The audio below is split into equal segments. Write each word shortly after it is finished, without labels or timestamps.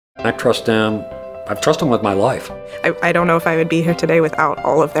I trust them. I trust them with my life. I don't know if I would be here today without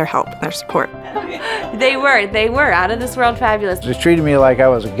all of their help and their support. They were out of this world fabulous. They treated me like I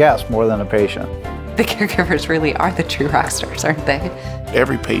was a guest more than a patient. The caregivers really are the true rock stars, aren't they?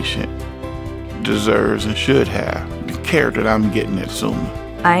 Every patient deserves and should have the care that I'm getting at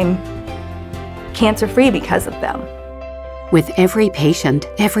Summa. I'm cancer-free because of them. With every patient,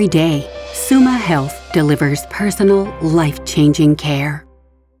 every day, Summa Health delivers personal, life-changing care.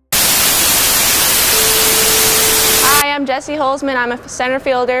 Hi, I'm Jessie Holzman. I'm a center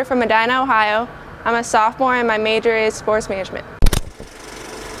fielder from Medina, Ohio. I'm a sophomore and my major is sports management.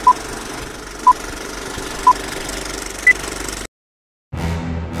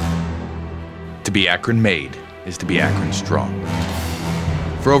 To be Akron made is to be Akron strong.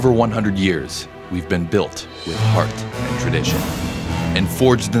 For over 100 years, we've been built with heart and tradition, and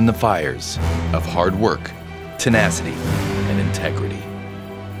forged in the fires of hard work, tenacity, and integrity.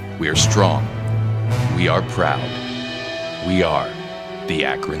 We are strong. We are proud. We are the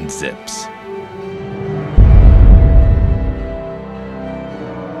Akron Zips.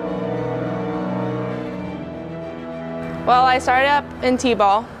 Well, I started up in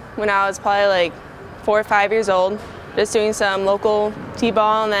T-ball when I was probably like 4 or 5 years old, just doing some local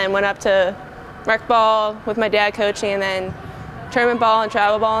T-ball, and then went up to rec ball with my dad coaching, and then tournament ball and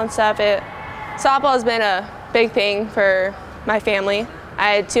travel ball and stuff. Softball has been a big thing for my family. I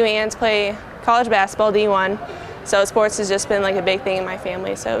had 2 aunts play college basketball, D1, so sports has just been like a big thing in my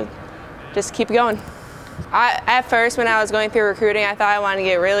family, so just keep going. At first, when I was going through recruiting, I thought I wanted to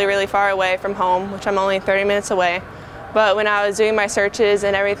get really, really far away from home, which I'm only 30 minutes away. But when I was doing my searches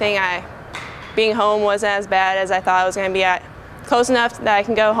and everything, being home wasn't as bad as I thought it was going to be. Close enough that I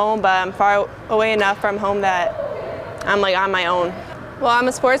can go home, but I'm far away enough from home that I'm like on my own. Well, I'm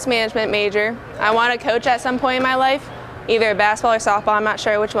a sports management major. I want to coach at some point in my life, either basketball or softball. I'm not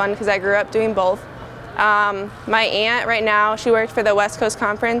sure which one because I grew up doing both. My aunt right now, she worked for the West Coast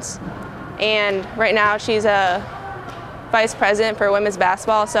Conference, and right now she's a vice president for women's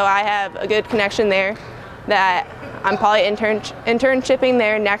basketball, so I have a good connection there that I'm probably internshipping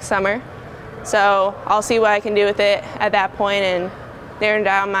there next summer. So I'll see what I can do with it at that point and narrow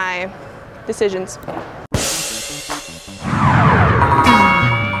down my decisions.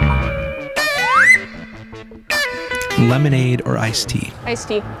 Lemonade or iced tea? Iced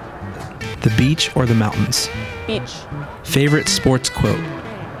tea. The beach or the mountains? Beach. Favorite sports quote?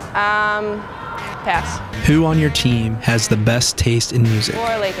 Pass. Who on your team has the best taste in music?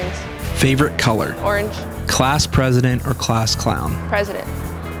 Or Lakers. Favorite color? Orange. Class president or class clown? President.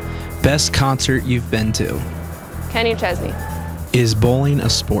 Best concert you've been to? Kenny Chesney. Is bowling a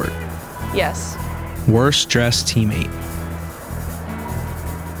sport? Yes. Worst dressed teammate?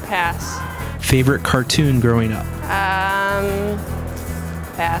 Pass. Favorite cartoon growing up?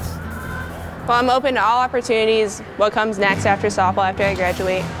 Pass. Well, I'm open to all opportunities, what comes next after softball after I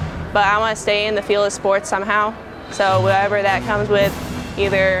graduate, but I want to stay in the field of sports somehow, so whatever that comes with,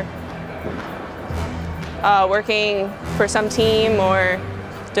 either working for some team or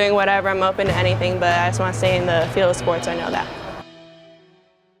doing whatever, I'm open to anything, but I just want to stay in the field of sports, I know that.